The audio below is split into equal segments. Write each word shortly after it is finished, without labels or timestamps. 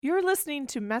You're listening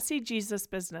to Messy Jesus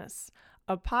Business,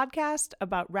 a podcast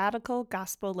about radical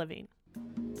gospel living.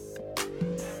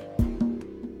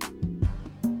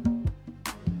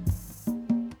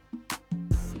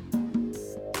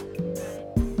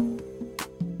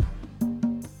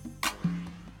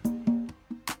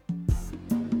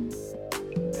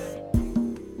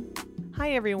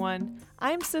 Hi, everyone.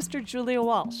 I'm Sister Julia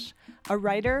Walsh, a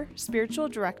writer, spiritual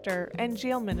director, and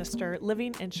jail minister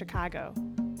living in Chicago.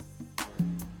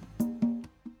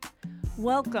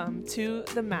 Welcome to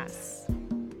The Mess.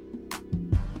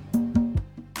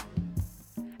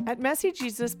 At Messy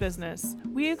Jesus Business,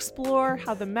 we explore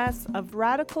how the mess of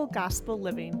radical gospel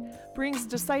living brings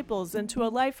disciples into a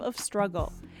life of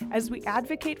struggle as we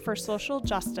advocate for social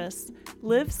justice,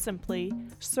 live simply,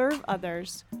 serve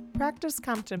others, practice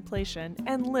contemplation,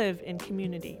 and live in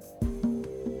community.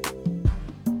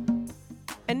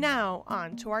 And now,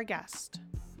 on to our guest.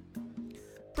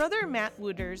 Brother Matt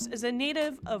Wooters is a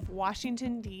native of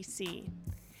Washington, D.C.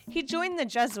 He joined the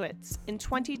Jesuits in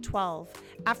 2012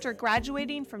 after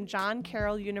graduating from John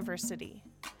Carroll University.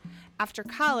 After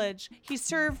college, he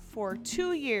served for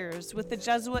 2 years with the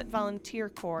Jesuit Volunteer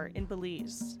Corps in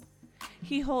Belize.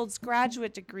 He holds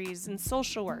graduate degrees in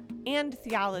social work and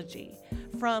theology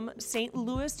from St.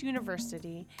 Louis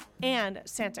University and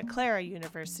Santa Clara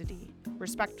University,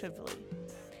 respectively.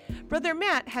 Brother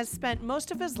Matt has spent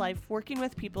most of his life working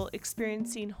with people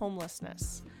experiencing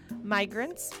homelessness,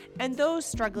 migrants, and those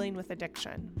struggling with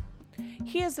addiction.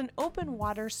 He is an open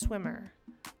water swimmer,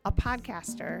 a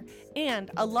podcaster,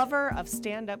 and a lover of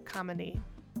stand-up comedy.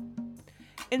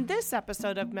 In this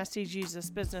episode of Messy Jesus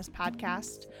Business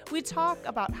Podcast, we talk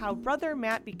about how Brother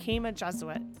Matt became a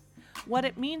Jesuit, what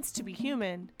it means to be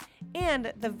human,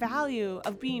 and the value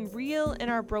of being real in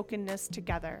our brokenness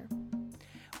together.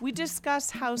 We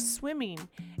discuss how swimming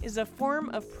is a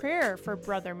form of prayer for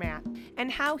Brother Matt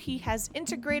and how he has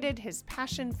integrated his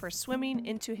passion for swimming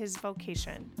into his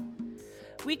vocation.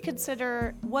 We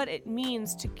consider what it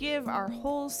means to give our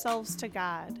whole selves to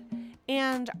God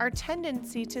and our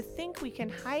tendency to think we can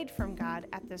hide from God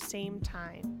at the same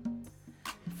time.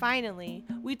 Finally,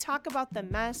 we talk about the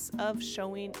mess of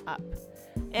showing up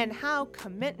and how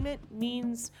commitment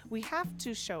means we have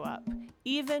to show up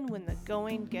even when the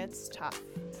going gets tough.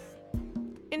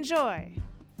 Enjoy.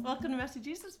 Welcome to Messy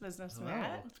Jesus Business, Hello.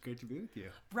 Matt. It's great to be with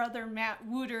you. Brother Matt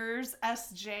Wooters,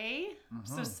 SJ,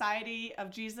 Society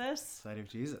of Jesus. Society of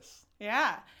Jesus.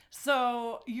 Yeah.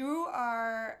 So you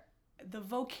are the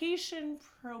vocation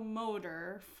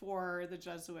promoter for the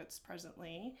Jesuits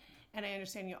presently. And I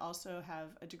understand you also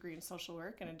have a degree in social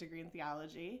work and a degree in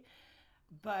theology.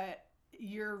 But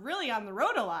you're really on the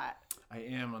road a lot. I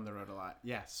am on the road a lot.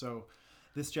 Yeah. So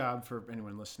this job, for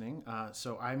anyone listening,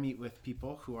 so I meet with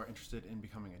people who are interested in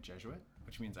becoming a Jesuit,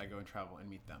 which means I go and travel and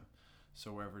meet them.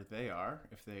 So wherever they are,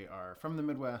 if they are from the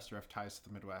Midwest or have ties to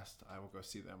the Midwest, I will go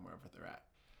see them wherever they're at.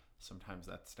 Sometimes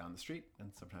that's down the street,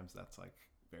 and sometimes that's like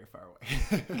very far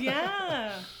away.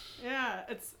 Yeah.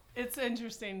 It's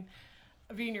interesting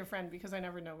being your friend because I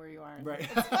never know where you are. Right.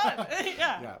 It's fun.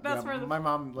 Yeah. That's where my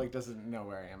mom doesn't know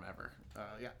where I am ever.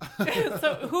 Yeah.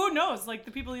 So who knows? Like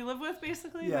the people you live with,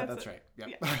 basically. Yeah, that's right.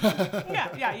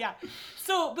 Yep. Yeah.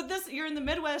 So, but you're in the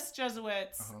Midwest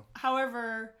Jesuits.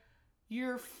 However,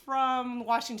 you're from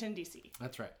Washington D.C.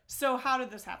 That's right. So how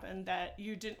did this happen?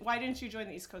 Why didn't you join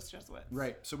the East Coast Jesuits?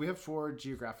 Right. So we have 4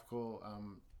 geographical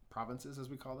provinces, as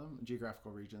we call them,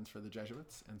 geographical regions for the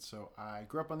Jesuits. And so I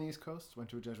grew up on the East Coast, went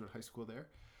to a Jesuit high school there,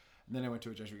 and then I went to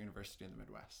a Jesuit university in the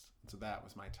Midwest. And so that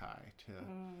was my tie to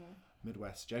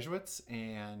Midwest Jesuits.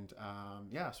 And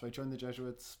so I joined the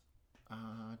Jesuits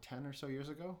 10 or so years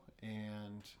ago,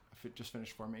 and I just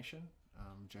finished formation.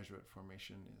 Jesuit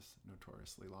formation is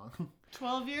notoriously long.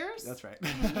 12 years? That's right.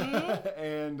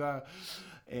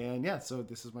 And so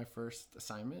this is my first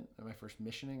assignment, and my first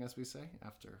missioning, as we say,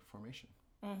 after formation.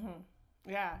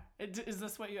 Yeah. Is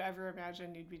this what you ever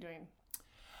imagined you'd be doing?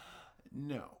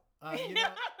 No.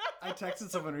 I texted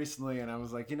someone recently and I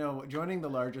was like, joining the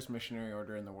largest missionary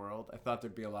order in the world, I thought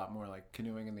there'd be a lot more like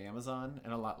canoeing in the Amazon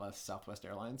and a lot less Southwest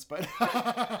Airlines, but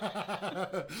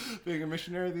being a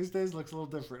missionary these days looks a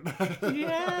little different.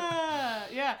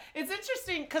 Yeah. It's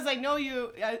interesting because I know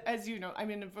you, as you know, I'm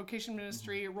in a vocation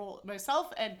ministry role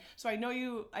myself. And so I know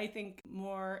you, I think,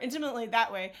 more intimately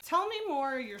that way. Tell me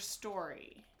more your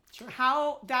story. Sure.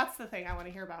 That's the thing I want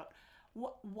to hear about.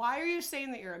 Why are you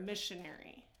saying that you're a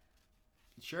missionary?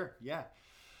 Sure, yeah.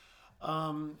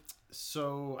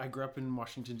 So I grew up in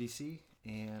Washington, D.C.,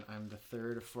 and I'm the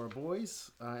third of 4 boys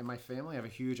in my family. I have a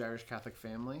huge Irish Catholic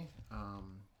family.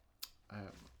 I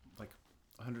have like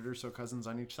 100 or so cousins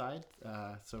on each side.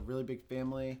 So really big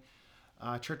family.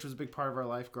 Church was a big part of our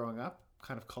life growing up,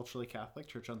 kind of culturally Catholic,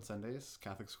 church on Sundays,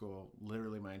 Catholic school,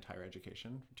 literally my entire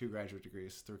education, 2 graduate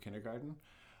degrees through kindergarten.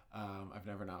 I've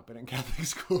never not been in Catholic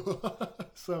school.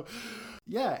 So,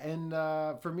 yeah. And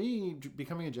for me,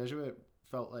 becoming a Jesuit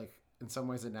felt like, in some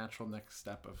ways, a natural next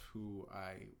step of who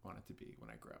I wanted to be when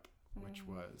I grew up, which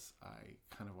was I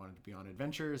kind of wanted to be on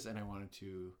adventures and I wanted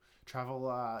to travel a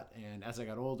lot. And as I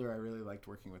got older, I really liked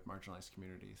working with marginalized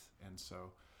communities. And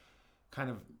so kind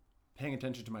of paying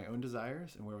attention to my own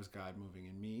desires and where was God moving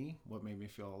in me, what made me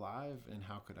feel alive, and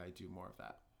how could I do more of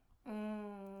that.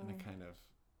 And it kind of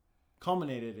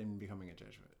culminated in becoming a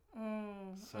Jesuit.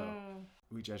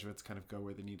 We Jesuits kind of go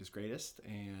where the need is greatest,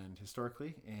 and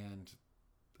historically, and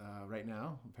right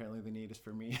now, apparently the need is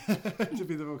for me to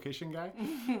be the vocation guy,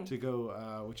 to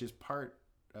go, which is part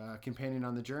companion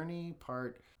on the journey,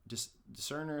 part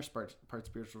discerner, part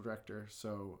spiritual director.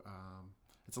 So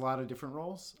it's a lot of different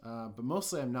roles, but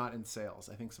mostly I'm not in sales.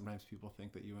 I think sometimes people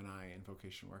think that you and I in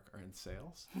vocation work are in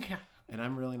sales, and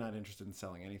I'm really not interested in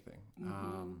selling anything.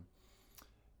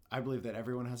 I believe that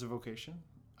everyone has a vocation.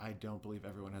 I don't believe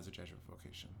everyone has a Jesuit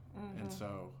vocation. And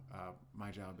so my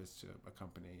job is to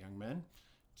accompany young men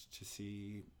to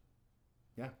see,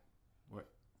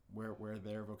 where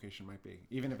their vocation might be,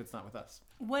 even if it's not with us.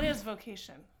 What is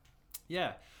vocation?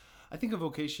 Yeah, I think a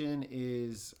vocation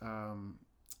is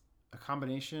a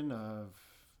combination of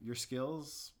your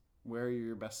skills, where you're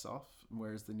your best self,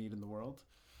 where's the need in the world,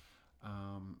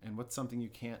 and what's something you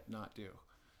can't not do.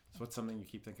 So what's something you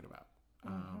keep thinking about.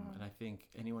 And I think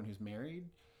anyone who's married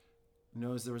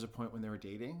knows there was a point when they were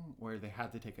dating where they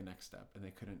had to take a next step and they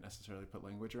couldn't necessarily put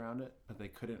language around it, but they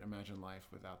couldn't imagine life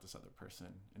without this other person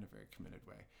in a very committed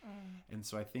way. And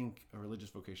so I think a religious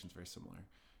vocation is very similar.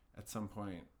 At some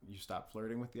point, you stop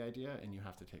flirting with the idea and you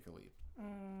have to take a leap.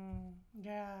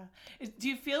 Yeah. Do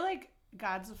you feel like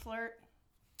God's a flirt?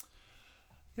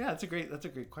 Yeah, that's a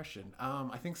great question.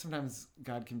 I think sometimes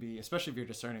God can be, especially if you're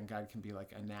discerning, God can be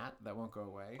like a gnat that won't go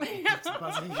away. It keeps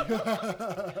buzzing you.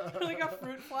 Like a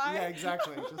fruit fly? Yeah,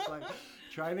 exactly. Just like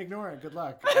try and ignore it. Good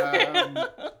luck.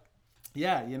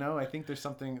 Yeah, I think there's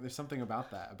something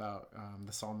about that. About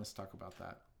the psalmists talk about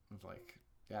that of like,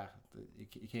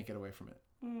 you can't get away from it.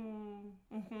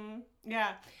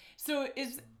 Yeah. So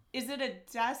is it a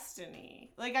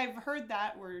destiny? Like I've heard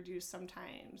that word used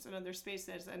sometimes in other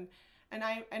spaces, and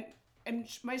I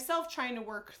myself trying to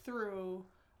work through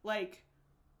like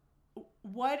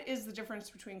what is the difference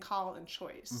between call and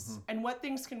choice, and what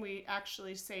things can we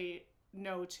actually say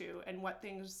no to, and what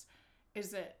things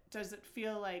does it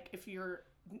feel like if you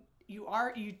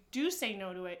do say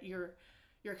no to it, you're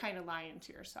kind of lying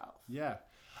to yourself. Yeah,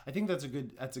 I think that's a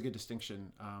good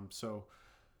distinction. So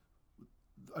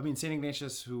I mean, St.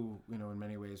 Ignatius, who in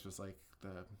many ways was like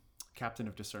the captain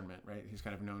of discernment, right? He's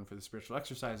kind of known for the spiritual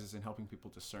exercises and helping people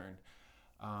discern.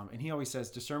 And he always says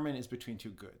discernment is between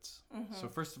two goods. So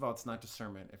first of all, it's not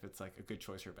discernment if it's like a good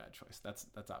choice or a bad choice. That's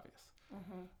obvious.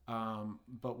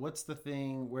 But what's the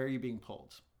thing? Where are you being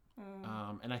pulled?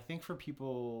 And I think for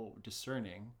people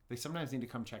discerning, they sometimes need to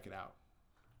come check it out.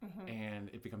 And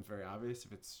it becomes very obvious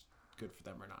if it's good for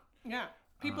them or not. Yeah.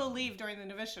 People leave during the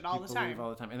novitiate all the time. People leave all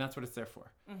the time. And that's what it's there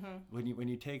for. When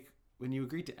you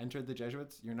agree to enter the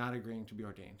Jesuits, you're not agreeing to be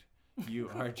ordained.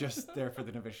 You are just there for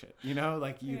the novitiate.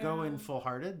 Like you go in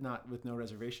full-hearted, not with no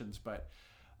reservations, but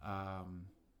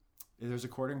there's a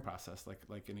courting process,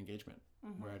 like an engagement,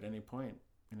 where at any point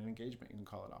in an engagement, you can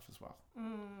call it off as well.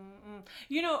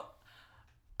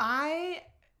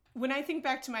 When I think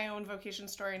back to my own vocation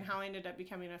story and how I ended up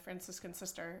becoming a Franciscan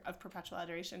sister of perpetual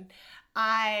adoration,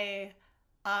 I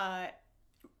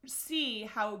see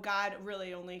how God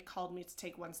really only called me to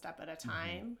take one step at a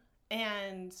time.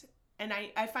 And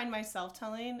I find myself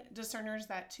telling discerners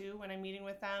that too when I'm meeting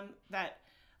with them, that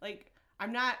like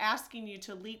I'm not asking you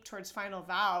to leap towards final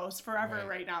vows forever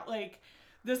right now. Like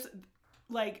this,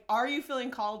 like, are you feeling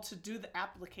called to do the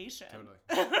application?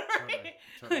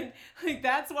 Totally. Like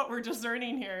that's what we're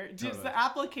discerning here. Does the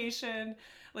application,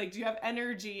 like, do you have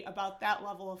energy about that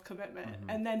level of commitment?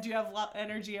 And then do you have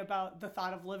energy about the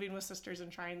thought of living with sisters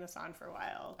and trying this on for a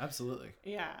while? Absolutely.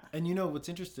 Yeah. And what's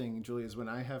interesting, Julie, is when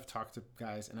I have talked to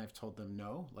guys and I've told them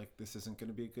no, like this isn't going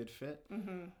to be a good fit,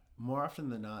 more often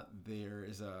than not, there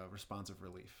is a response of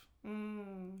relief.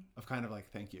 Of kind of like,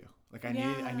 thank you. Like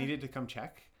I needed to come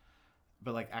check.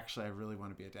 But like, actually, I really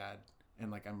want to be a dad. And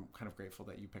like, I'm kind of grateful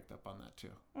that you picked up on that too.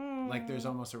 Like there's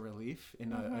almost a relief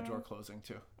in a door closing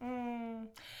too.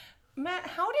 Matt,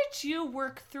 how did you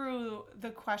work through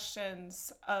the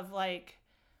questions of like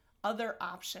other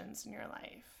options in your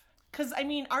life? Because I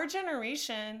mean, our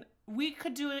generation, we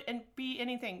could do it and be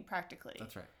anything practically.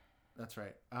 That's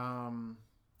right.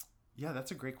 Yeah,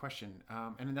 that's a great question.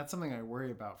 And that's something I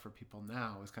worry about for people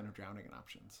now is kind of drowning in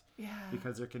options. Yeah.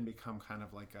 Because there can become kind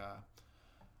of like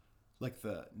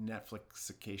the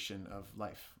Netflixication of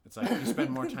life. It's like you spend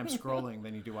more time scrolling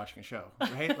than you do watching a show,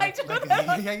 right? I do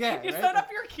that. Yeah. You right? set up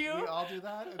your cue. We all do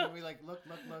that, and then we like look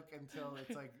until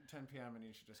it's like 10 p.m. and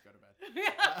you should just go to bed.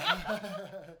 Yeah.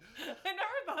 I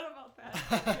never thought about that.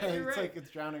 Yeah, you're It's right. like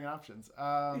it's drowning in options.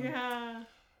 Yeah.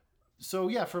 So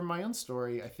yeah, for my own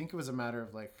story, I think it was a matter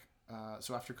of like,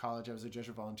 so after college, I was a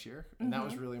Jesuit volunteer, and that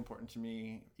was really important to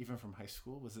me, even from high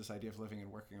school, was this idea of living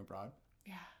and working abroad.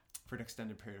 Yeah. For an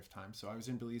extended period of time. So I was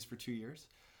in Belize for 2 years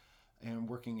and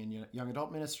working in young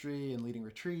adult ministry and leading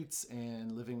retreats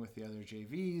and living with the other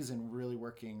JVs and really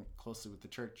working closely with the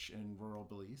church in rural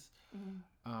Belize.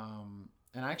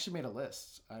 And I actually made a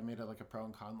list. I made a pro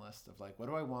and con list of like, what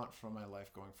do I want from my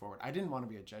life going forward? I didn't want to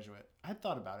be a Jesuit. I had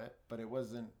thought about it, but it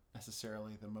wasn't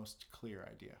necessarily the most clear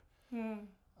idea. And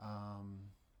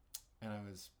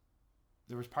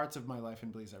there was parts of my life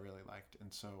in Belize I really liked.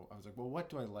 And so I was like, well, what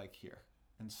do I like here?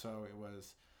 And so it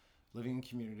was living in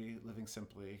community, living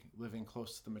simply, living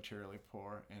close to the materially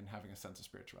poor, and having a sense of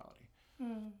spirituality.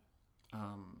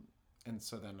 And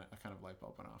so then a kind of light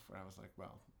bulb went off where I was like,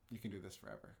 well, you can do this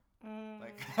forever.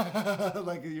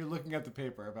 Like you're looking at the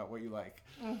paper about what you like.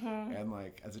 And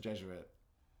like as a Jesuit,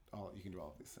 you can do all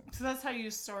of these things. So that's how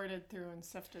you sorted through and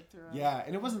sifted through it. Yeah,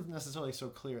 and it wasn't necessarily so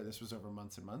clear. This was over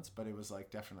months and months, but it was like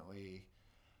definitely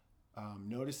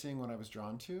noticing what I was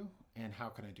drawn to and how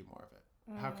can I do more of it.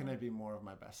 How can I be more of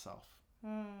my best self?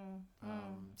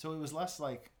 So it was less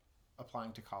like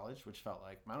applying to college, which felt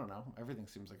like, I don't know, everything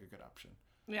seems like a good option.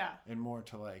 Yeah. And more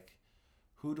to like,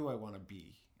 who do I want to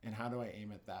be? And how do I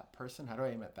aim at that person? How do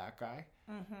I aim at that guy?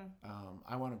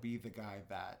 I want to be the guy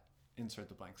that insert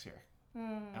the blanks here.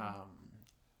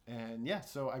 And yeah,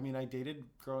 so I mean, I dated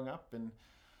growing up in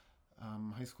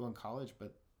high school and college,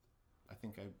 but I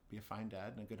think I'd be a fine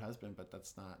dad and a good husband, but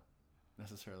that's not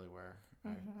necessarily where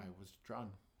I was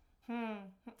drawn.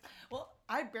 Well,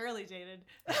 I barely dated.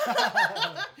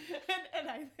 and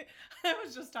I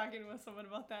was just talking with someone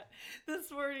about that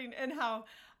this morning and how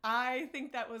I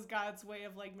think that was God's way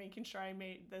of like making sure I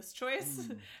made this choice.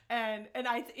 And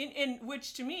in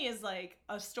which to me is like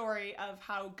a story of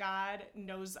how God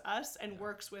knows us and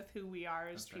works with who we are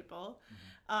as people.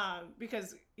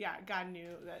 Because God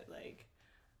knew that like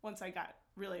once I got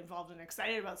really involved and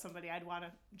excited about somebody, I'd want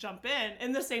to jump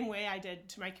in the same way I did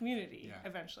to my community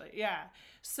eventually. Yeah.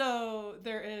 So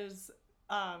there is,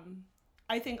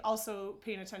 I think also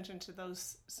paying attention to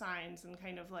those signs and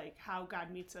kind of like how God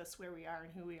meets us where we are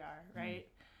and who we are. Right.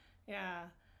 Yeah.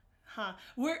 Huh.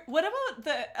 What about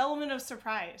the element of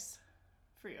surprise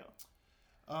for you?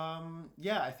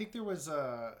 Yeah, I think there was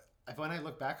when I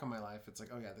look back on my life, it's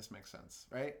like, oh yeah, this makes sense,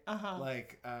 right?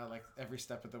 Like every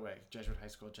step of the way, Jesuit high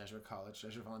school, Jesuit college,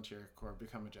 Jesuit volunteer corps,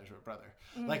 become a Jesuit brother.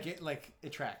 Like it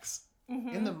tracks.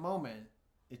 In the moment,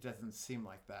 it doesn't seem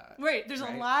like that. Right. There's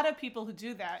a lot of people who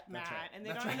do that, Matt, and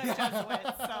they don't end up Jesuits. So.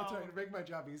 That's right. It'd make my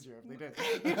job easier if they did.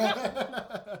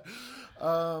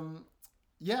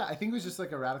 Yeah, I think it was just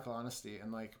like a radical honesty,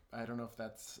 and like I don't know if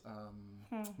that's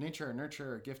nature or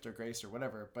nurture or gift or grace or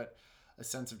whatever, but a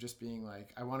sense of just being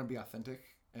like, I want to be authentic,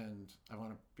 and I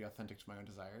want to be authentic to my own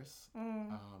desires,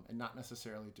 and not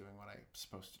necessarily doing what I'm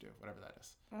supposed to do, whatever that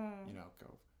is. You know,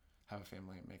 go have a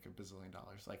family and make $1 bazillion.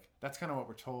 Like that's kind of what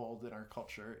we're told in our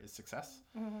culture is success,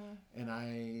 and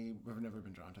I have never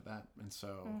been drawn to that, and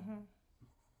so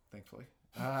thankfully.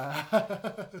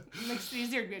 Makes it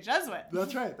easier to be a Jesuit.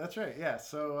 That's right. Yeah.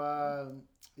 So,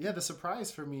 the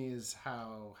surprise for me is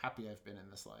how happy I've been in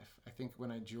this life. I think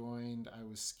when I joined, I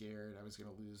was scared I was going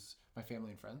to lose my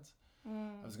family and friends.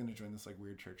 I was going to join this like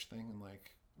weird church thing and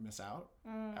like miss out.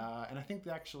 And I think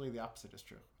actually the opposite is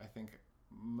true. I think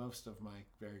most of my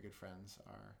very good friends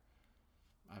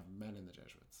I've met in the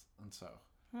Jesuits. And so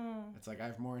it's like I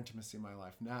have more intimacy in my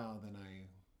life now than I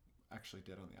actually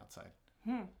did on the outside.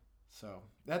 So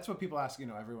that's what people ask,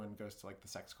 everyone goes to like the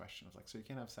sex question of like, so you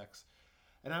can't have sex.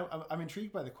 And I'm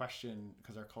intrigued by the question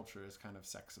because our culture is kind of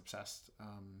sex obsessed.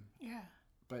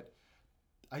 But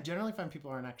I generally find people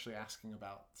aren't actually asking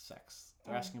about sex.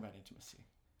 They're asking about intimacy.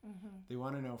 They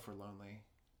want to know if we're lonely.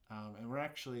 And we're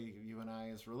actually, you and I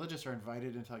as religious are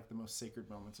invited into like the most sacred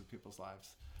moments of people's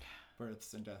lives.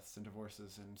 Births and deaths and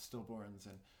divorces and stillborns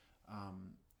and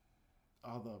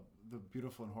all the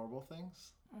beautiful and horrible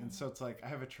things. And so it's like I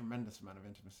have a tremendous amount of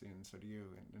intimacy, and so do you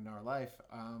in our life.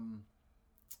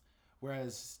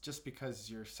 Whereas just because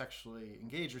you're sexually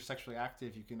engaged or sexually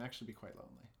active, you can actually be quite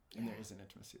lonely, and there is an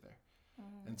intimacy there.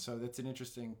 And so that's an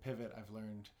interesting pivot I've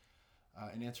learned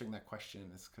in answering that question.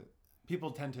 Is 'cause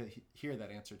people tend to hear that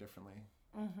answer differently.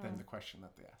 than the question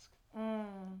that they ask.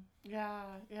 Yeah,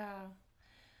 yeah.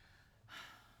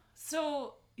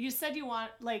 So you said you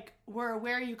were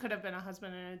aware you could have been a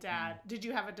husband and a dad. Did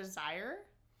you have a desire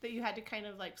that you had to kind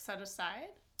of like set aside?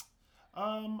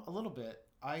 A little bit.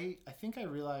 I think I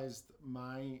realized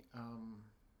my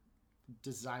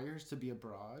desires to be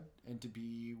abroad and to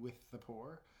be with the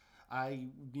poor. I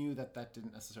knew that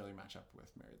didn't necessarily match up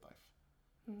with married life.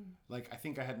 Like, I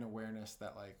think I had an awareness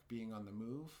that like being on the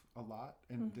move a lot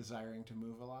and desiring to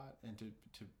move a lot and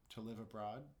to live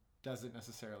abroad doesn't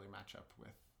necessarily match up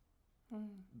with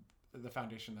the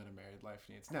foundation that a married life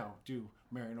needs. Now, do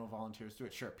married volunteers do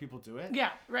it? Sure, people do it. Yeah,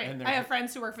 right. And I have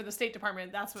friends who work for the State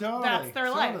Department. That's what that's their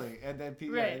life. And then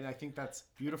Right. and I think that's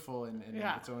beautiful and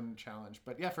its own challenge.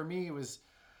 But yeah, for me it was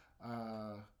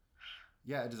a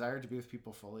desire to be with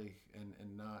people fully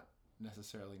and not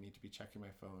necessarily need to be checking my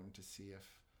phone to see if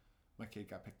my kid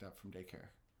got picked up from daycare.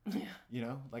 Yeah. You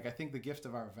know, like, I think the gift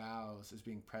of our vows is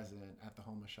being present at the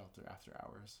homeless shelter after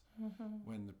hours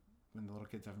when the little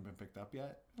kids haven't been picked up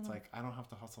yet. It's like, I don't have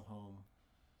to hustle home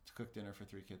to cook dinner for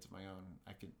 3 kids of my own.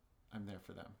 I'm there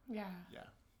for them. Yeah. Yeah.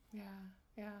 Yeah.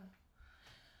 Yeah.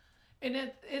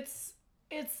 And it's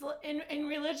in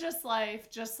religious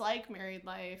life, just like married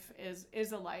life,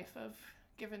 is a life of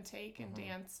give and take and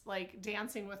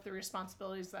dancing with the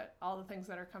responsibilities, that all the things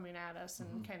that are coming at us,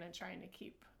 and kind of trying to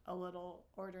keep a little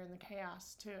order in the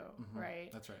chaos too, right?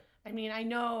 That's right. I mean, I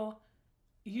know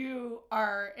you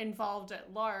are involved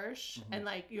at L'Arche and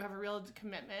like you have a real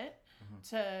commitment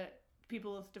to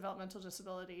people with developmental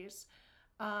disabilities.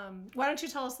 Why don't you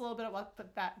tell us a little bit about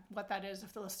what that is,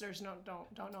 if the listeners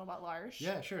don't know about L'Arche?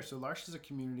 Yeah, sure. So L'Arche is a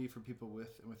community for people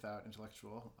with and without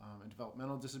intellectual and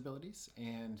developmental disabilities,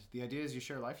 and the idea is you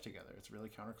share life together. It's really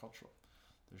countercultural.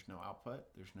 There's no output.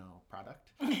 There's no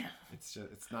product. It's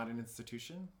not an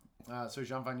institution. So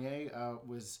Jean Vanier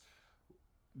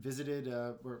visited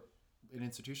an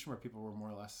institution where people were more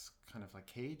or less kind of like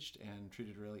caged and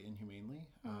treated really inhumanely,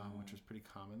 which was pretty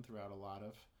common throughout a lot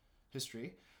of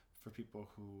history for people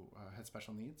who had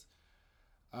special needs.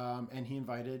 And he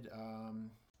invited,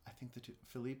 I think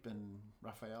Philippe and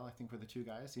Raphael, I think were the 2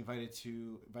 guys. He invited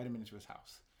them into his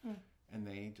house, and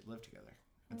they lived together.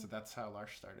 And so that's how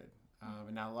L'Arche started.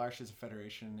 And now L'Arche is a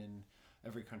federation in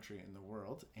every country in the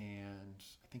world, and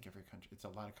I think every country, it's a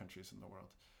lot of countries in the world.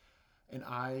 And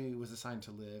I was assigned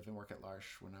to live and work at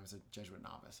L'Arche when I was a Jesuit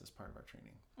novice as part of our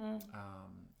training.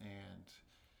 And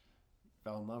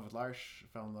fell in love with L'Arche,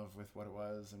 fell in love with what it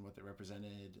was and what it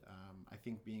represented. I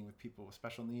think being with people with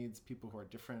special needs, people who are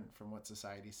different from what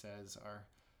society says are,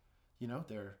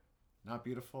 they're not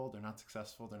beautiful, they're not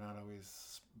successful, they're not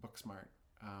always book smart.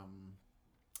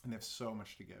 And they have so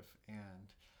much to give.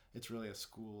 And it's really a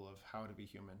school of how to be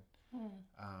human.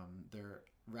 They're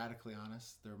radically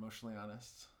honest, they're emotionally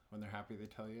honest. When they're happy, they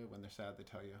tell you. When they're sad, they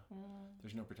tell you.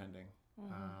 There's no pretending.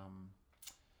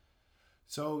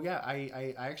 So yeah,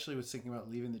 I actually was thinking about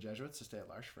leaving the Jesuits to stay at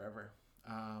L'Arche forever.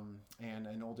 And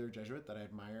an older Jesuit that I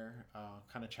admire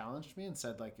kind of challenged me and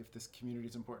said, like, if this community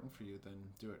is important for you, then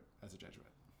do it as a Jesuit.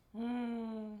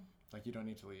 Like, you don't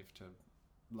need to leave to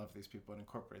love these people and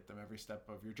incorporate them every step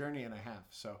of your journey. And I have.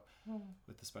 So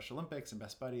with the Special Olympics and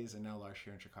Best Buddies and now L'Arche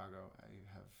here in Chicago, I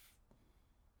have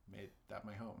made that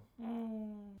my home.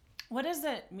 What does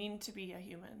it mean to be a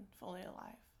human fully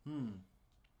alive?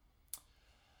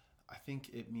 I think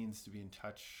it means to be in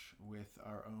touch with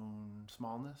our own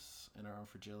smallness and our own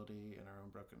fragility and our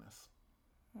own brokenness.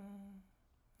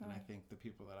 And I think the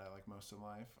people that I like most in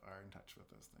life are in touch with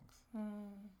those things.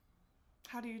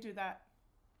 How do you do that?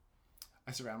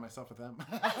 I surround myself with them.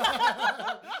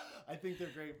 I think they're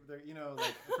great. They're,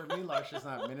 like, for me, L'Arche is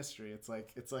not ministry. It's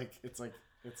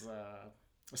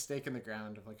a stake in the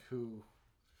ground of like who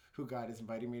God is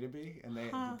inviting me to be, and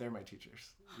they're my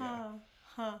teachers.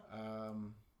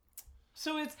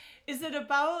 So is it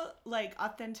about like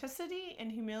authenticity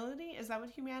and humility? Is that what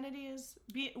humanity is?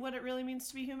 What it really means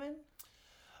to be human?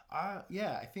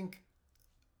 Yeah, I think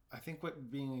what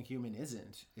being a human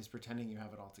isn't is pretending you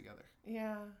have it all together.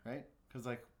 Yeah. Right? Because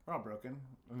like we're all broken.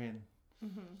 I mean,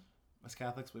 as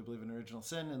Catholics, we believe in original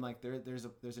sin, and like there's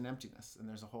an emptiness and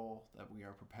there's a hole that we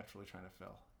are perpetually trying to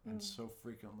fill. And so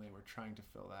frequently we're trying to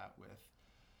fill that with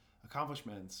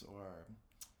accomplishments or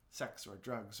sex or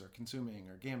drugs or consuming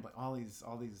or gambling, all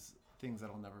these things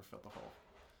that'll never fill the hole.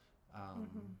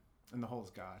 And the hole is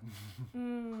God.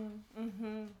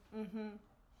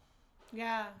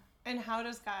 Yeah. And how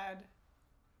does God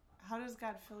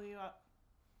fill you up?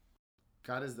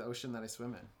 God is the ocean that I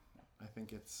swim in. I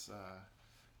think it's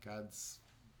God's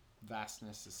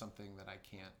vastness is something that I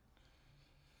can't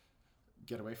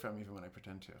get away from even when I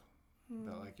pretend to.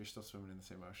 that like you're still swimming in the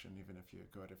same ocean even if you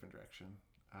go a different direction.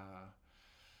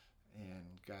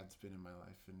 And God's been in my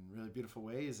life in really beautiful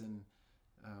ways, and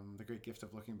the great gift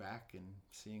of looking back and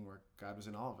seeing where God was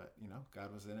in all of it. You know,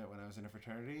 God was in it when I was in a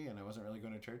fraternity and I wasn't really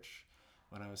going to church,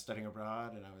 when I was studying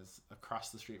abroad and I was across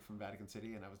the street from Vatican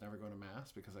City and I was never going to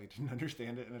mass because I didn't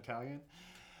understand it in Italian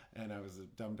and I was a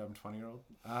dumb 20-year-old.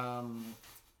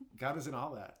 God was in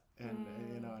all that. And,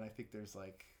 you know, and I think there's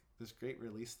like this great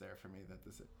release there for me that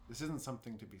this isn't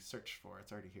something to be searched for.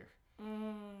 It's already here.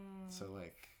 So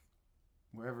like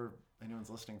wherever anyone's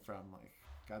listening from, like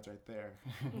God's right there.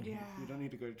 Yeah. You don't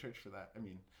need to go to church for that. I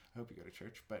mean, I hope you go to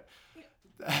church, but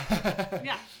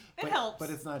yeah, it helps. But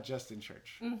it's not just in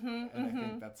church. And I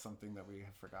think that's something that we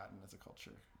have forgotten as a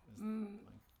culture, is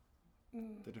like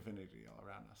the divinity all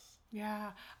around us.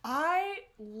 Yeah. I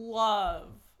love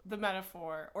the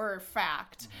metaphor or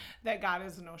fact that God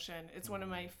is an ocean. It's one of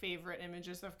my favorite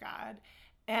images of God.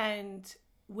 And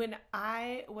when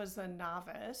I was a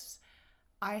novice,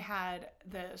 I had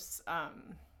this, I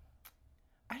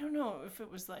don't know if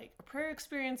it was like a prayer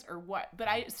experience or what, but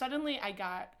I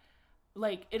got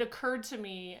like, it occurred to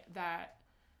me that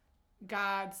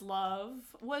God's love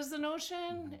was an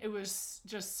ocean. It was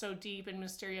just so deep and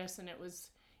mysterious, and it was,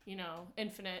 you know,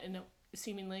 infinite and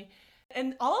seemingly.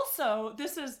 And also,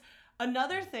 this is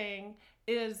another thing,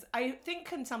 is I think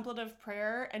contemplative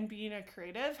prayer and being a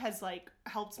creative has like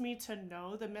helped me to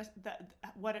know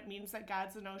what it means that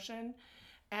God's an ocean.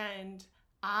 And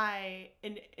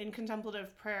in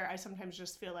contemplative prayer, I sometimes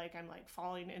just feel like I'm like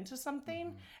falling into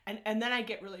something, and then I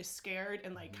get really scared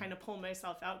and like kind of pull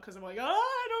myself out because I'm like, oh,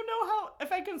 I don't know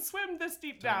if I can swim this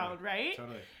deep down, right?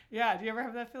 Totally. Yeah. Do you ever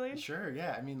have that feeling? Sure.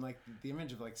 Yeah. I mean, like the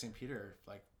image of like St. Peter,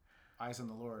 like eyes on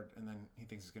the Lord, and then he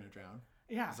thinks he's gonna drown.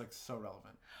 Yeah. It's like so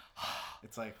relevant.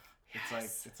 It's like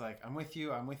it's like I'm with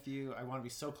you. I want to be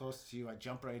so close to you. I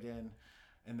jump right in,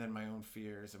 and then my own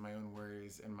fears and my own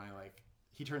worries and my like.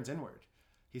 He turns inward.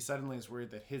 He suddenly is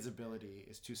worried that his ability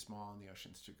is too small and the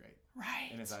ocean's too great. Right.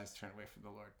 And his eyes turn away from the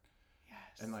Lord.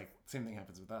 Yes. And like same thing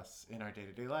happens with us in our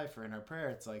day-to-day life or in our prayer.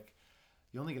 It's like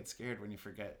you only get scared when you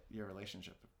forget your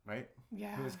relationship, right?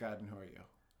 Yeah. Who is God and who are you?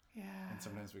 Yeah. And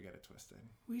sometimes we get it twisted.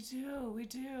 We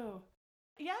do.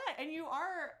 Yeah, and you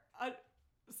are a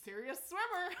serious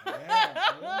swimmer. Yeah.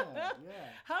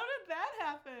 How did that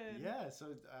happen? Yeah, so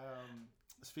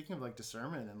speaking of like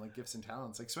discernment and like gifts and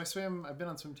talents, like so I've been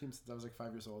on swim teams since I was like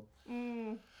 5 years old.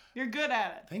 You're good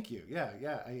at it. Thank you. Yeah,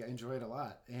 I enjoy it a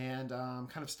lot. And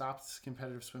kind of stopped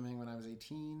competitive swimming when I was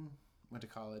 18, went to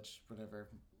college, whatever.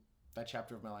 That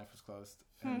chapter of my life was closed.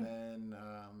 And then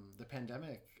the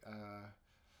pandemic,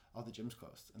 all the gyms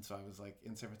closed. And so I was like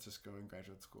in San Francisco in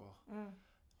graduate school,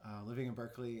 living in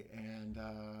Berkeley, and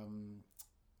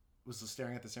was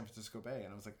staring at the San Francisco Bay.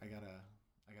 And I was like, I gotta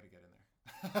get in there.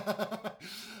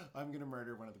 I'm gonna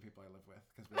murder one of the people I live with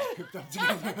because we're all cooped up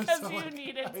together. Because so, you like,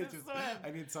 needed to swim.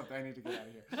 I need something. I need to get out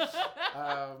of here.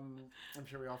 I'm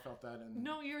sure we all felt that. And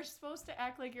no, you're supposed to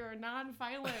act like you're a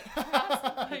non-violent person.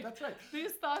 Like, that's right.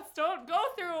 These thoughts don't go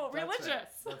through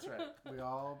religious. That's right. We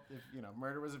all, if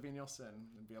murder was a venial sin,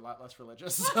 it'd be a lot less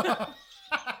religious.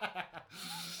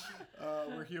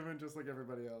 We're human just like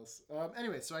everybody else.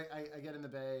 Anyway, so I get in the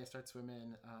bay, I start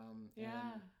swimming.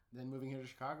 And then moving here to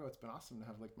Chicago, it's been awesome to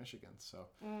have Lake Michigan. So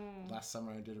last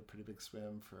summer I did a pretty big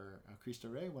swim for Cristo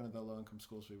Rey, one of the low-income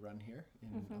schools we run here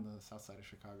on the south side of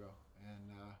Chicago.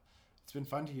 And it's been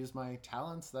fun to use my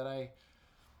talents that I,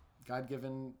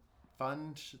 God-given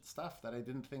fun stuff that I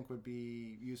didn't think would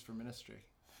be used for ministry.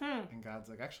 And God's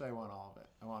like, actually, I want all of it.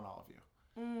 I want all of you.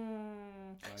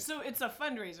 Like, so it's a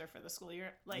fundraiser for the school.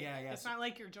 You're like, it's not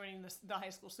like you're joining the high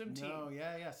school swim team. No,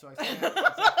 yeah. So I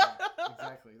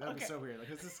exactly. That'd be so weird. Like,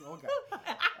 who's this old guy?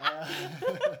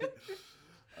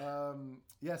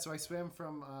 So I swam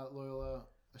from Loyola,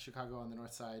 Chicago on the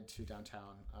north side to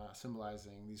downtown,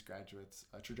 symbolizing these graduates'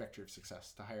 trajectory of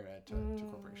success to higher ed to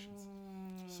corporations.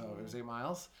 So it was 8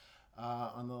 miles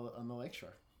on the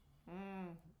lakeshore.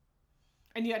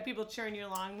 And you had people cheering you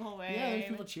along the whole way. Yeah, there was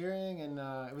people cheering, and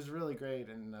it was really great.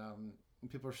 And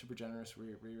people were super generous.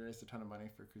 We raised a ton of money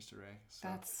for Cristo Rey. So,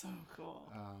 that's so cool.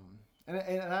 And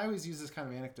I always use this kind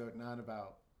of anecdote, not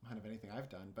about kind of anything I've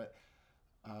done, but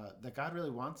that God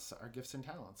really wants our gifts and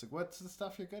talents. Like, what's the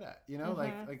stuff you're good at? You know,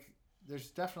 like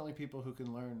there's definitely people who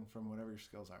can learn from whatever your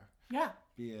skills are. Yeah.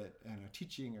 Be it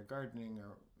teaching or gardening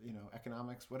or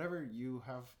economics, whatever you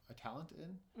have a talent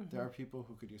in, there are people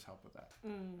who could use help with that.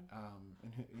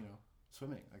 And who,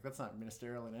 swimming, like that's not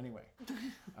ministerial in any way,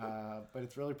 but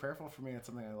it's really prayerful for me. It's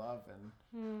something I love,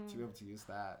 and to be able to use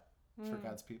that for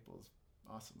God's people is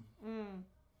awesome.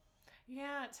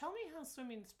 Yeah, tell me how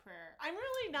swimming's prayer. I'm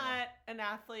really not an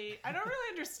athlete. I don't really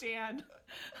understand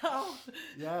how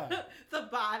Yeah. the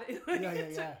body.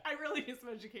 Yeah. I really need some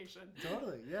education.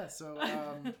 Totally. Yeah. So,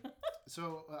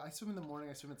 I swim in the morning.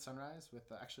 I swim at sunrise with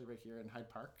actually right here in Hyde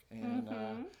Park,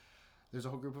 and there's a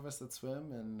whole group of us that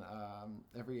swim, and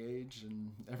every age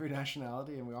and every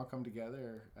nationality, and we all come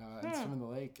together and swim in the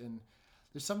lake. And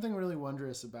there's something really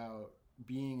wondrous about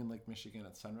being in Lake Michigan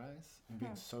at sunrise and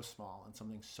being so small and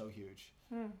something so huge.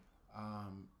 And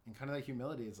kind of that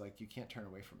humility is like you can't turn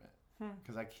away from it,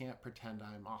 because I can't pretend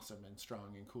I'm awesome and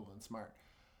strong and cool and smart,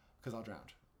 because I'll drown.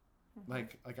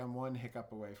 Like I'm one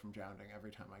hiccup away from drowning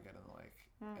every time I get in the lake.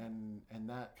 And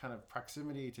that kind of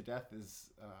proximity to death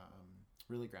is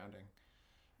really grounding.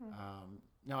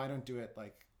 Now I don't do it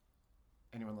like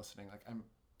anyone listening. Like I'm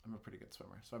a pretty good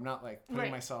swimmer, so I'm not like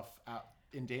putting myself out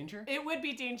in danger. It would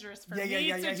be dangerous for me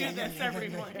to do this every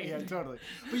morning. Yeah, totally.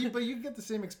 But you get the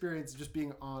same experience just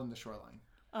being on the shoreline.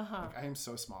 Like, I am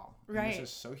so small. And this is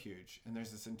so huge, and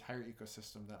there's this entire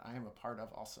ecosystem that I am a part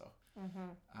of also.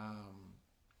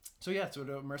 So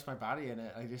to immerse my body in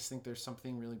it, I just think there's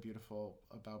something really beautiful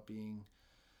about being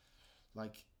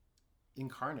like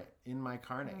incarnate in my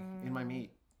carne, in my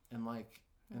meat, and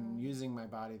and using my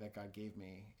body that God gave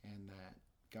me, and that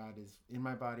God is in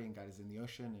my body and God is in the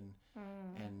ocean,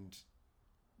 and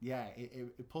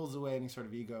it pulls away any sort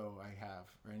of ego I have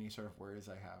or any sort of worries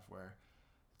I have, where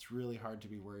it's really hard to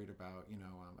be worried about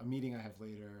a meeting I have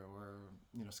later, or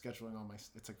scheduling all my.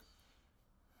 It's like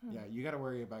you got to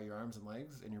worry about your arms and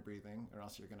legs and your breathing, or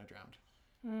else you're gonna drown.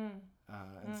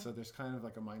 And so there's kind of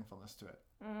like a mindfulness to it.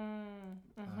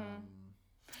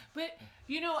 But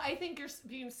I think you're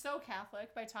being so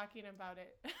Catholic by talking about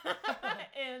it,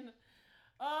 and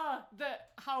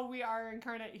how we are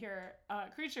incarnate here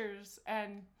creatures,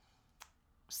 and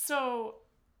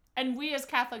we as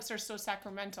Catholics are so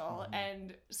sacramental,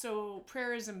 and so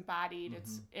prayer is embodied.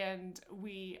 And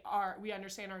we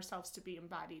understand ourselves to be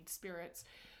embodied spirits.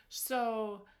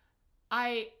 So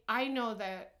I know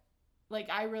that, like,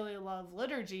 I really love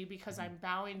liturgy because I'm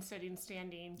bowing, sitting,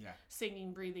 standing,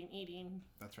 singing, breathing, eating.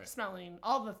 That's right. Smelling.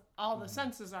 All the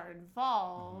senses are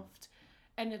involved,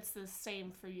 and it's the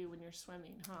same for you when you're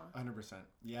swimming, huh? 100%.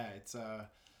 Yeah, it's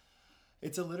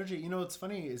a liturgy. What's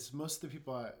funny is most of the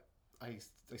people I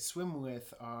swim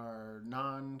with are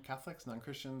non-Catholics,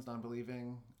 non-Christians,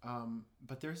 non-believing,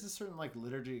 but there's this certain like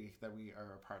liturgy that we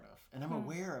are a part of, and I'm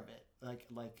aware of it,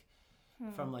 like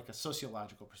from like a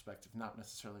sociological perspective, not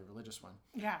necessarily a religious one.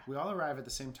 Yeah, we all arrive at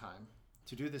the same time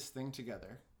to do this thing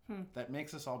together that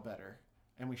makes us all better,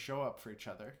 and we show up for each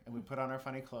other, and we put on our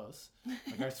funny clothes,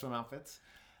 like our swim outfits,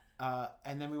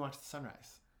 and then we watch the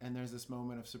sunrise, and there's this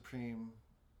moment of supreme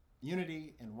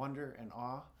unity and wonder and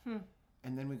awe.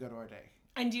 And then we go to our day.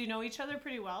 And do you know each other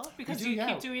pretty well? Because you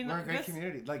keep doing this? We're a great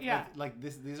community. Like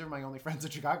these are my only friends in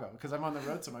Chicago, because I'm on the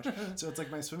road so much. So it's like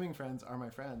my swimming friends are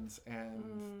my friends,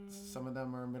 and some of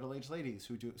them are middle-aged ladies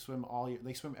who swim all year.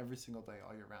 They swim every single day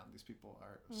all year round. These people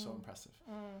are so impressive.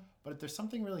 But there's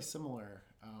something really similar.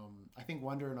 I think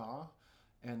wonder and awe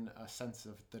and a sense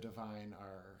of the divine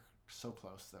are so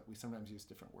close that we sometimes use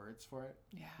different words for it.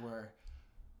 Yeah. Where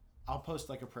I'll post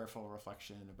like a prayerful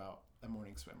reflection about a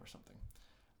morning swim or something,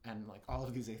 and like all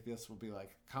of these atheists will be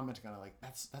like commenting on it, like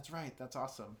that's right, that's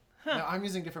awesome. Now I'm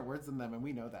using different words than them, and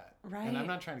we know that, right? And I'm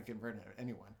not trying to convert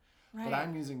anyone, right? But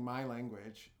I'm using my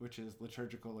language, which is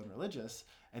liturgical and religious,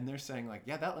 and they're saying like,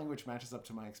 yeah, that language matches up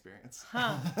to my experience.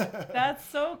 That's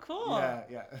so cool.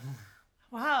 Yeah.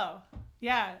 Wow.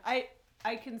 Yeah, I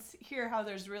can hear how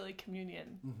there's really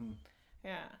communion.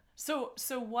 Yeah. So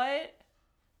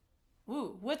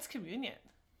what's communion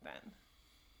then?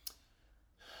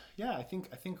 Yeah, I think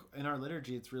in our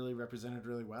liturgy it's really represented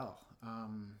really well.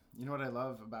 What I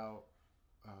love about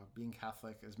being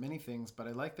Catholic is many things, but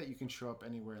I like that you can show up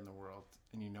anywhere in the world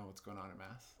and you know what's going on at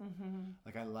Mass.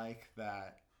 Like I like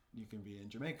that you can be in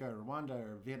Jamaica or Rwanda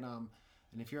or Vietnam,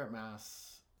 and if you're at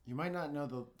Mass, you might not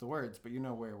know the words, but you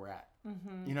know where we're at.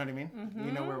 You know what I mean?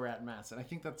 You know where we're at in Mass, and I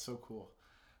think that's so cool.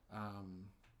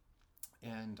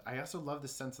 And I also love the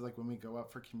sense of like when we go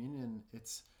up for communion,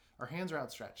 it's our hands are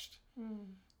outstretched.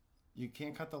 You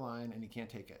can't cut the line, and you can't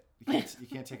take it. You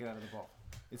can't take it out of the bowl.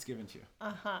 It's given to you.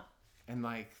 And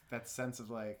like that sense of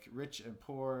like rich and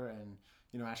poor, and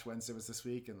Ash Wednesday was this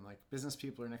week, and like business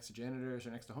people are next to janitors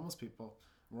or next to homeless people.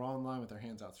 We're all in line with our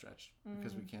hands outstretched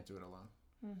because we can't do it alone.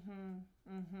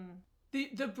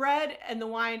 The bread and the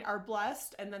wine are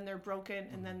blessed, and then they're broken,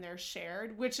 and then they're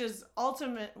shared, which is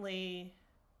ultimately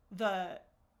the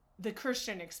the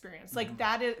Christian experience. Like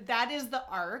that is the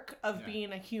arc of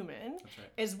being a human. That's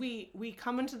right. Is we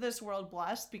come into this world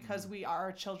blessed because we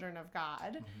are children of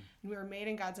God, and we are made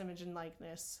in God's image and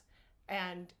likeness.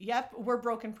 And yep, we're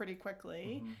broken pretty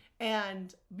quickly,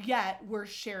 and yet we're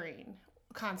sharing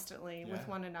constantly with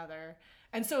one another.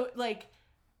 And so like,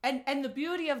 and the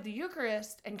beauty of the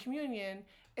Eucharist and communion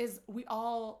is we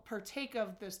all partake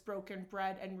of this broken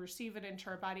bread and receive it into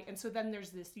our body. And so then there's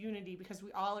this unity because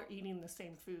we all are eating the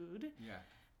same food. Yeah.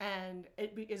 And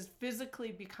it is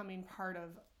physically becoming part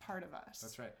of us.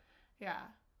 That's right. Yeah.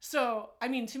 So, I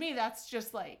mean, to me, that's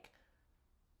just like,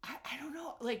 I don't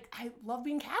know. Like, I love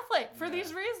being Catholic for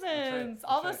these reasons. That's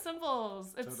all right. the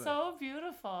symbols. It's so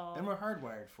beautiful. And we're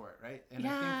hardwired for it, right? And I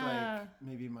think like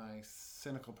maybe my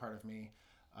cynical part of me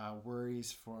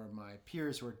worries for my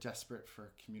peers who are desperate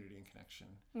for community and connection,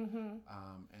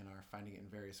 and are finding it in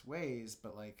various ways.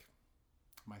 But like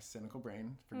my cynical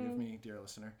brain, forgive me, dear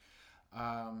listener,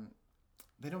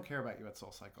 they don't care about you at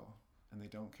Soul Cycle, and they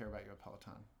don't care about you at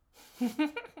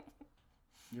Peloton.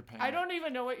 You're paying. I don't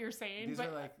even know what you're saying, These but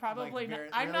are like, probably like not.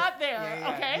 I'm not there.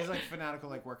 Yeah. Okay. These like fanatical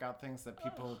like workout things that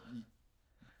people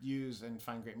use and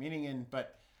find great meaning in,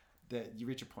 but that you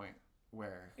reach a point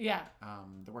where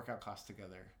the workout class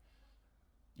together,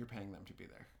 you're paying them to be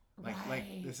there.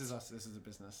 Like this is us. This is a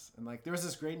business. And like there was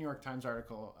this great New York Times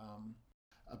article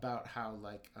about how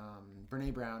like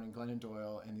Brene Brown and Glennon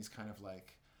Doyle and these kind of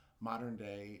like modern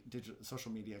day digital social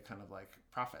media kind of like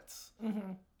prophets.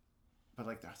 But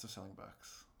like they're also selling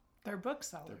books. They're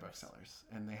booksellers. They're booksellers,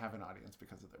 and they have an audience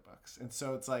because of their books. And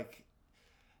so it's like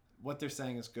what they're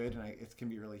saying is good, and it can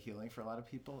be really healing for a lot of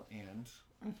people. And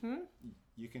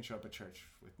you can show up at church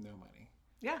with no money.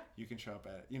 Yeah. You can show up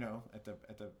at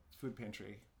the food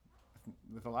pantry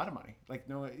with a lot of money. Like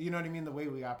no, you know what I mean. The way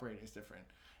we operate is different,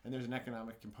 and there's an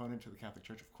economic component to the Catholic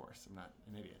Church, of course. I'm not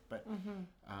an idiot, but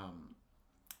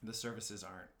the services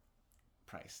aren't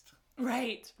priced.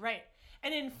 Right.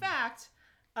 And in fact,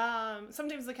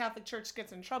 sometimes the Catholic Church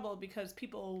gets in trouble because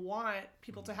people want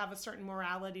people to have a certain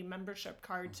morality membership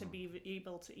card to be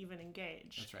able to even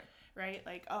engage. That's right. Right?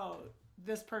 Like, oh,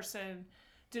 this person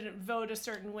didn't vote a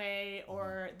certain way,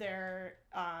 or they're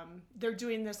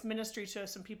doing this ministry to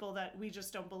some people that we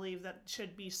just don't believe that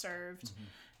should be served,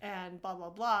 and blah,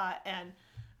 blah, blah. And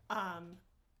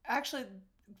actually,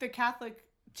 the Catholic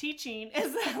teaching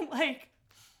is that, like,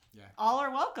 all are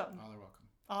welcome. All are welcome.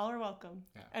 All are welcome.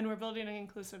 Yeah. And we're building an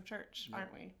inclusive church,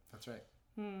 aren't we? That's right.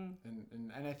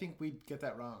 And I think we get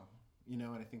that wrong, and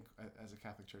I think as a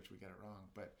Catholic Church we get it wrong.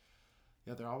 But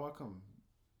yeah, they're all welcome.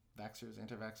 Vaxxers,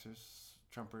 anti-vaxxers,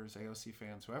 Trumpers, AOC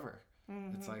fans, whoever.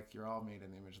 It's like you're all made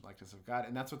in the image and likeness of God.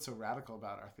 And that's what's so radical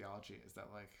about our theology is that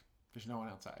like there's no one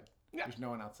outside. Yeah. There's no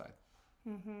one outside.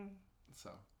 So.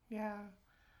 Yeah.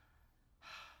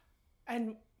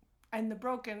 And the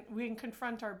broken, we can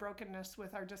confront our brokenness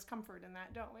with our discomfort in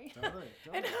that, don't we? Totally.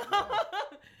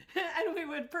 And we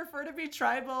would prefer to be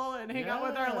tribal and hang out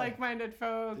with our like-minded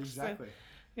folks. Exactly.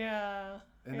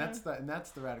 And that's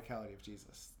the radicality of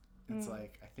Jesus. It's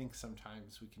like I think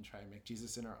sometimes we can try and make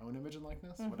Jesus in our own image and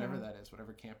likeness, whatever that is,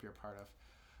 whatever camp you're a part of.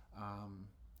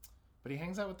 But he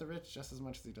hangs out with the rich just as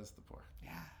much as he does the poor.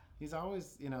 Yeah. He's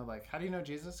always, like, how do you know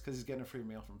Jesus? Because he's getting a free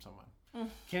meal from someone.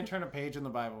 Can't turn a page in the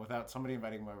Bible without somebody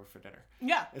inviting him over for dinner.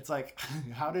 Yeah. It's like,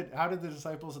 how did the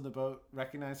disciples in the boat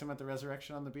recognize him at the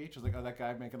resurrection on the beach? It was like, oh, that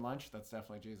guy making lunch? That's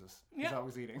definitely Jesus. Yeah. He's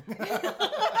always eating.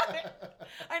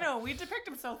 I know, we depict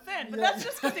him so thin, but that's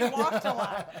just because he walked a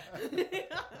lot.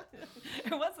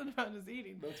 It wasn't about his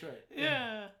eating. That's right.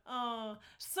 Yeah.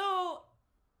 So,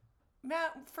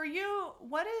 Matt, for you,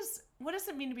 what does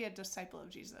it mean to be a disciple of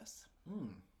Jesus?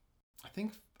 I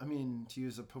think, to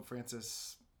use a Pope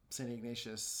Francis, St.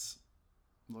 Ignatius,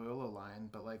 Loyola line,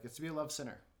 but like it's to be a love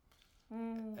sinner.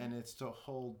 And it's to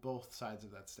hold both sides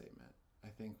of that statement. I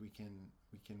think we can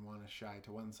want to shy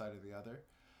to one side or the other.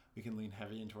 We can lean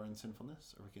heavy into our own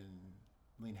sinfulness, or we can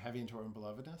lean heavy into our own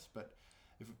belovedness. But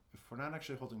if we're not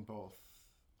actually holding both,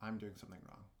 I'm doing something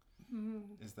wrong.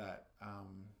 Is that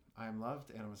I am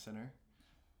loved and I'm a sinner.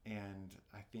 And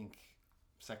I think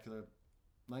secular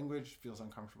language feels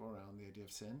uncomfortable around the idea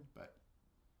of sin, but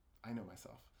I know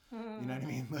myself. You know what I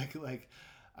mean? Like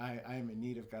I am in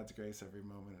need of God's grace every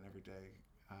moment and every day.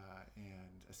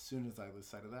 And as soon as I lose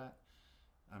sight of that,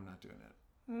 I'm not doing it.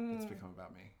 It's become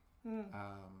about me.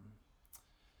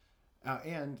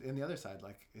 And in the other side,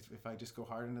 like if I just go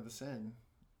hard into the sin,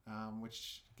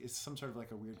 which is some sort of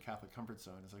like a weird Catholic comfort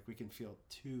zone, is like we can feel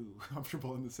too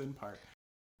comfortable in the sin part,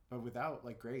 but without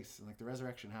like grace and like the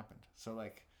resurrection happened. So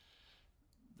like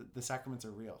the sacraments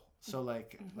are real. So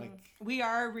like we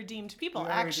are redeemed people,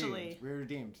 actually. We're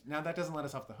redeemed. Now that doesn't let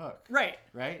us off the hook. Right.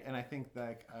 Right? And I think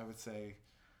that I would say,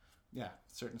 yeah,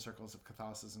 certain circles of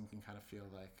Catholicism can kind of feel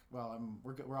like, well,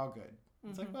 we're good, we're all good.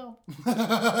 It's like, well,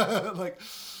 like,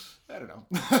 I don't know.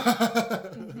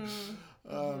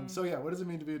 So yeah, what does it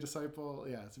mean to be a disciple?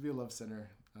 Yeah, to be a love sinner.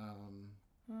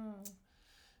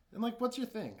 And like, what's your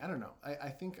thing? I don't know. I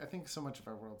think so much of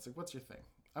our world, it's like, what's your thing?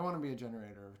 I want to be a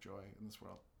generator of joy in this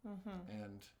world.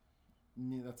 And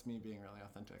that's me being really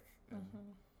authentic and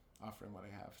offering what I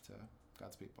have to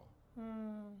God's people.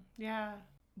 Yeah.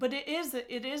 But it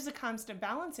is a constant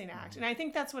balancing act. And I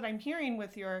think that's what I'm hearing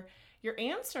with your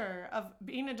answer of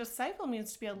being a disciple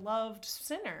means to be a loved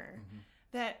sinner.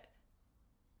 That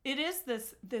it is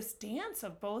this dance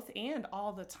of both and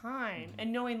all the time.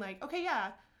 And knowing like, okay,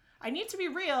 yeah, I need to be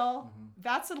real.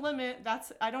 That's a limit.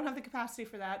 I don't have the capacity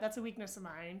for that. That's a weakness of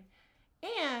mine.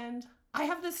 And I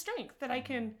have this strength that I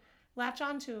can latch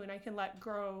onto and I can let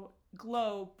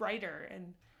glow brighter.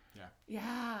 And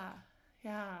yeah.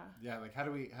 Like how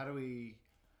do we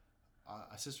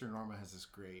Sister Norma has this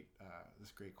great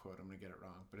quote. I'm gonna get it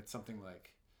wrong, but it's something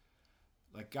like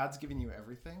God's given you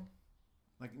everything,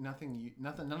 like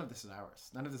none of this is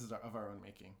ours, none of this is of our own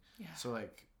making. So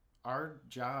like our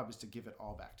job is to give it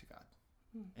all back to God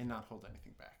and not hold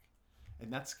anything back,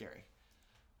 and that's scary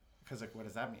because like what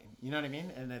does that mean? You know what I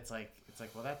mean? And it's like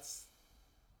well, that's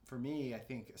for me. I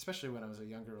think especially when I was a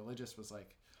younger religious was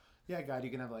like, yeah, God, you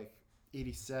can have like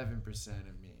 87%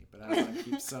 of me, but I want to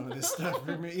keep some of this stuff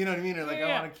for me. You know what I mean? Or like,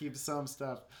 I want to keep some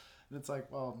stuff. And it's like,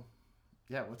 well,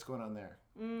 yeah, what's going on there?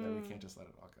 That we can't just let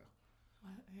it all go.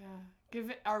 Yeah. Give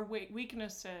it our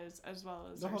weaknesses as well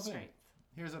as our strength.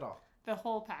 Here's it all. The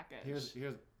whole package. Here's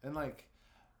and like,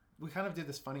 we kind of did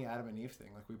this funny Adam and Eve thing.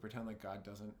 Like we pretend like God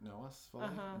doesn't know us fully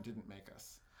and didn't make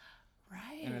us.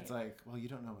 Right. And it's like, well, you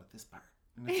don't know about this part.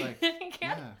 And it's like,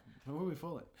 yeah, who are we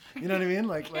fooling? You know what I mean?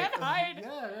 Like, hide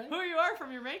right? who you are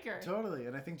from your maker. Totally.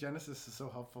 And I think Genesis is so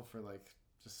helpful for like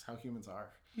just how humans are.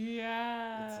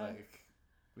 Yeah. It's like,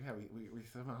 we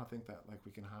somehow think that like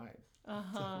we can hide.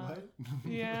 It's like, what?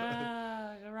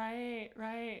 Yeah.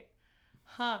 Right.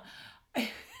 Huh.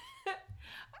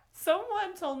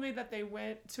 Someone told me that they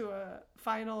went to a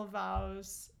final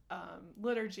vows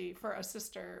liturgy for a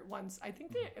sister once. I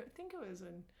think it was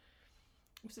in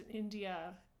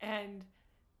India, and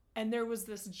there was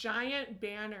this giant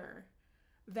banner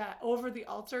that over the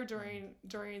altar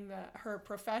during her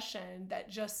profession that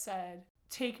just said,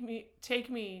 take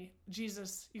me,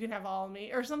 Jesus, you can have all of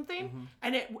me, or something.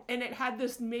 And it had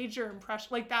this major impression,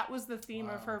 like that was the theme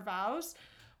of her vows.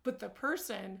 But the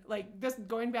person, like this,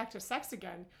 going back to sex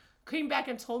again, came back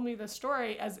and told me the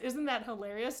story as, isn't that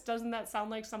hilarious? Doesn't that sound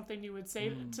like something you would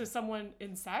say to someone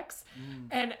in sex?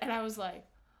 And I was like,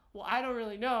 well, I don't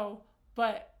really know,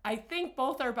 but I think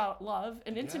both are about love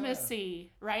and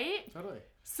intimacy, right? Totally.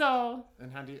 So. And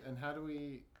how do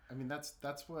we? I mean, that's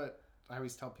what I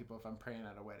always tell people if I'm praying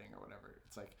at a wedding or whatever.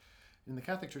 It's like, in the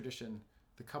Catholic tradition,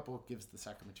 the couple gives the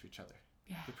sacrament to each other.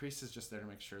 Yeah. The priest is just there to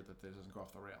make sure that it doesn't go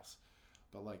off the rails.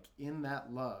 But like in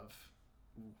that love,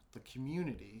 the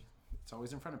community, it's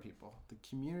always in front of people. The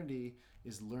community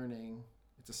is learning.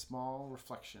 It's a small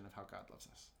reflection of how God loves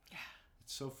us. Yeah.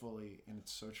 It's so fully and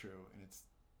it's so true, and it's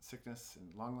sickness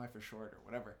and long life or short or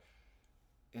whatever,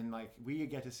 and like we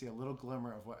get to see a little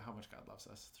glimmer of how much God loves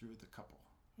us through the couple.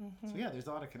 So yeah, there's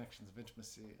a lot of connections of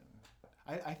intimacy, and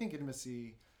I think intimacy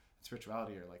and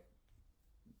spirituality are like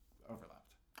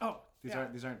overlapped.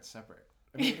 These aren't separate.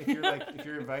 I mean, if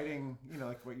you're inviting,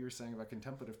 like what you were saying about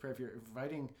contemplative prayer, if you're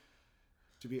inviting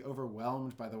to be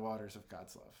overwhelmed by the waters of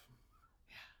God's love,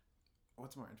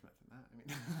 what's more intimate than that? I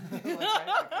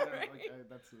mean,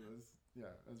 that's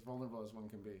as vulnerable as one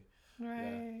can be.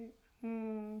 Right.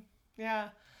 Yeah.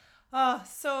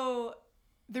 So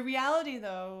the reality,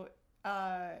 though,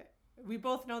 we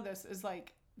both know this is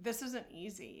like this isn't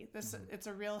easy. It's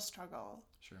a real struggle.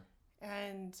 Sure.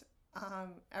 And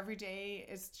every day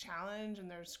is a challenge,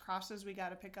 and there's crosses we got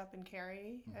to pick up and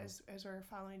carry as we're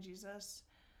following Jesus.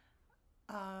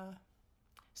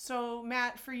 So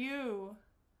Matt, for you,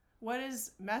 what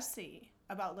is messy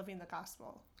about living the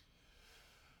gospel?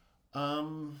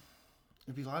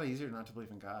 It'd be a lot easier not to believe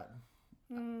in God.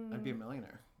 I'd be a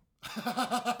millionaire.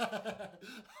 I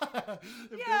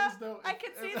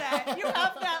could see that. You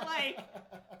have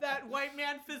that white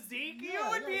man physique. You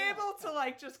would be able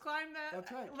to just climb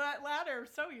that ladder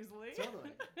so easily.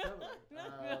 Totally.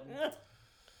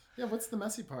 What's the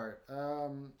messy part?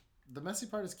 The messy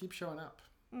part is keep showing up.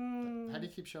 How do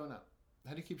you keep showing up?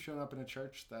 How do you keep showing up in a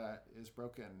church that is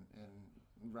broken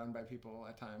and run by people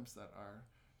at times that are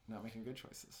not making good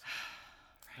choices?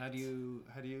 How do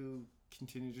you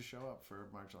continue to show up for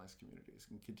marginalized communities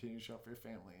and continue to show up for your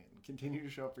family and continue to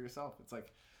show up for yourself? It's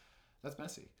like, that's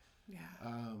messy. Yeah.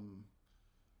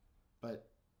 But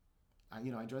I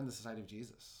joined the Society of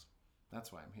Jesus.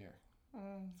 That's why I'm here.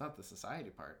 It's not the society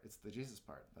part, it's the Jesus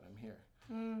part that I'm here.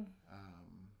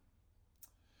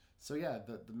 So yeah,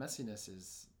 the messiness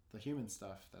is the human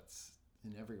stuff that's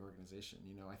in every organization.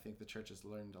 I think the church has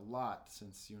learned a lot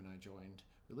since you and I joined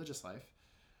religious life.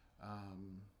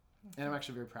 And I'm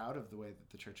actually very proud of the way that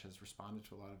the church has responded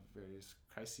to a lot of various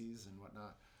crises and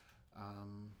whatnot.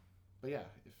 But yeah,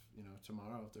 if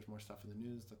tomorrow if there's more stuff in the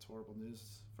news, that's horrible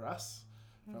news for us.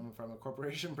 From a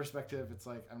corporation perspective, it's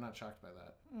like I'm not shocked by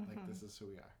that. Like, this is who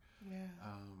we are. Yeah.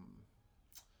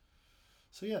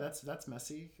 So yeah, that's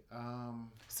messy.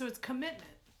 So it's commitment.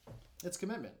 It's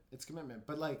commitment.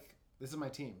 But like, this is my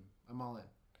team. I'm all in.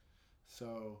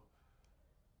 So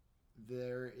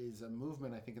there is a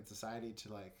movement, I think, in society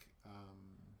to like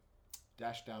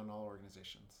dash down all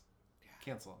organizations,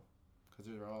 cancel them, because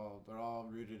they're all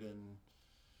rooted in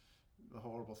the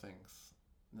horrible things.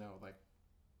 Like,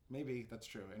 maybe that's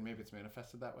true, and maybe it's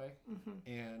manifested that way.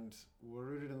 And we're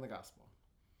rooted in the gospel.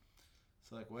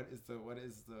 So like, what is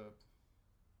the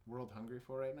world hungry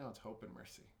for right now? It's hope and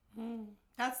mercy.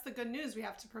 That's the good news we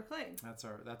have to proclaim. That's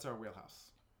our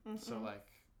wheelhouse. So like,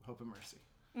 hope and mercy.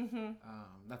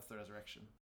 That's the resurrection.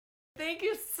 Thank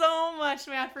you so much,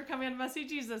 Matt, for coming on Messy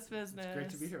Jesus Business. It's great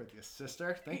to be here with you,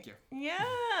 sister. Thank you.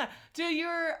 Yeah. Do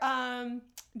you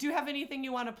have anything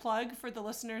you want to plug for the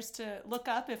listeners to look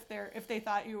up if they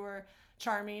thought you were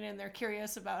charming and they're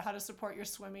curious about how to support your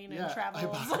swimming and travels?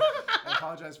 I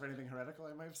apologize for anything heretical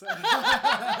I might have said.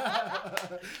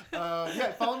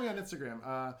 Follow me on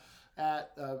Instagram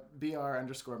at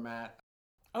 @BR_Matt.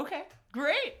 Okay,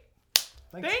 great.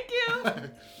 Thanks. Thank you.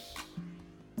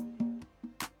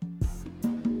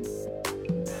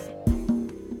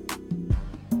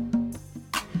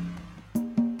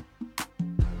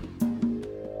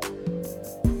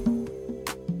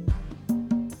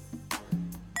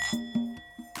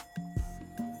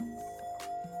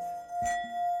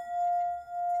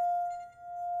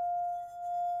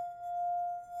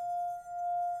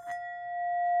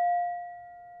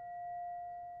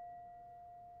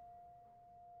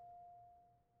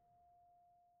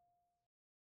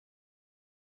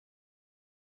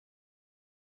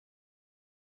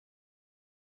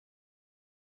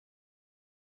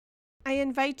 I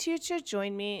invite you to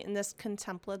join me in this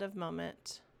contemplative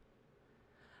moment.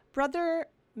 Brother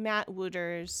Matt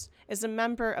Wooters is a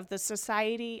member of the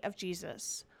Society of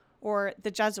Jesus, or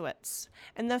the Jesuits,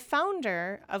 and the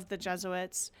founder of the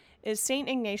Jesuits is St.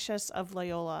 Ignatius of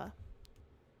Loyola.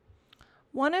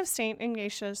 One of St.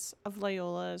 Ignatius of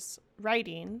Loyola's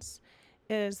writings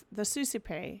is the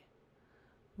Suscipe,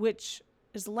 which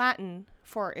is Latin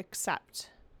for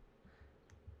accept.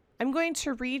 I'm going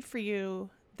to read for you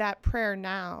that prayer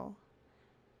now,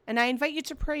 and I invite you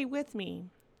to pray with me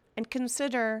and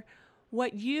consider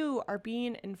what you are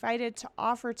being invited to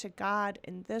offer to God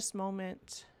in this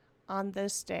moment on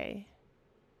this day.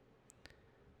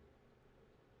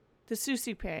 The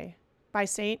Suscipe by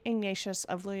St. Ignatius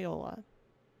of Loyola.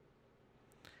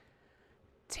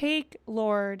 Take,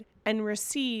 Lord, and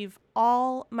receive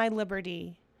all my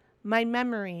liberty, my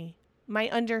memory, my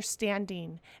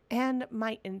understanding, and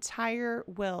my entire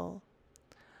will,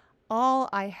 all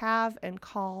I have and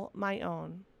call my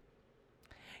own.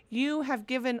 You have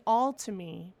given all to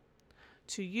me.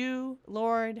 To you,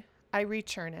 Lord, I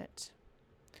return it.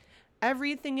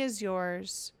 Everything is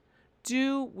yours.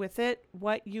 Do with it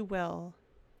what you will.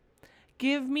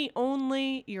 Give me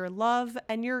only your love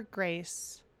and your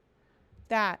grace.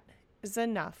 That is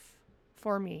enough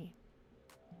for me.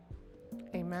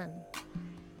 Amen.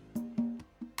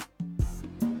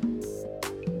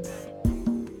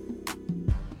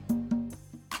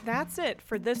 That's it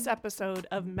for this episode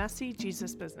of Messy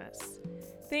Jesus Business.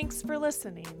 Thanks for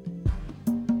listening.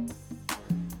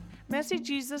 Messy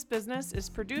Jesus Business is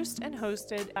produced and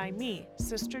hosted by me,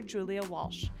 Sister Julia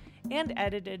Walsh, and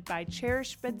edited by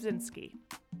Cherish Bedzinski.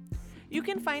 You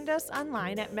can find us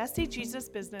online at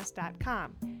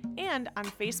messyjesusbusiness.com and on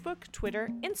Facebook, Twitter,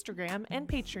 Instagram, and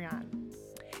Patreon.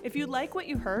 If you like what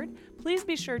you heard, please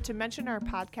be sure to mention our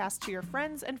podcast to your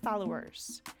friends and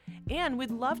followers. And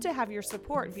we'd love to have your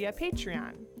support via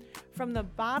Patreon. From the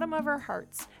bottom of our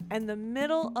hearts and the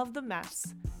middle of the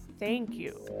mess, thank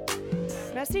you.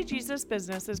 Messy Jesus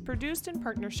Business is produced in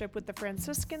partnership with the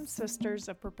Franciscan Sisters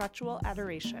of Perpetual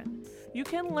Adoration. You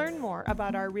can learn more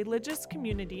about our religious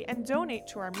community and donate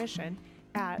to our mission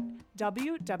at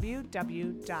www.fspa.org.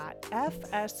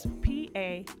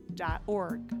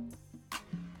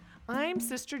 I'm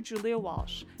Sister Julia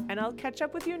Walsh, and I'll catch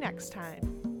up with you next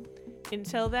time.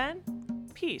 Until then,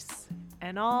 peace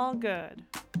and all good.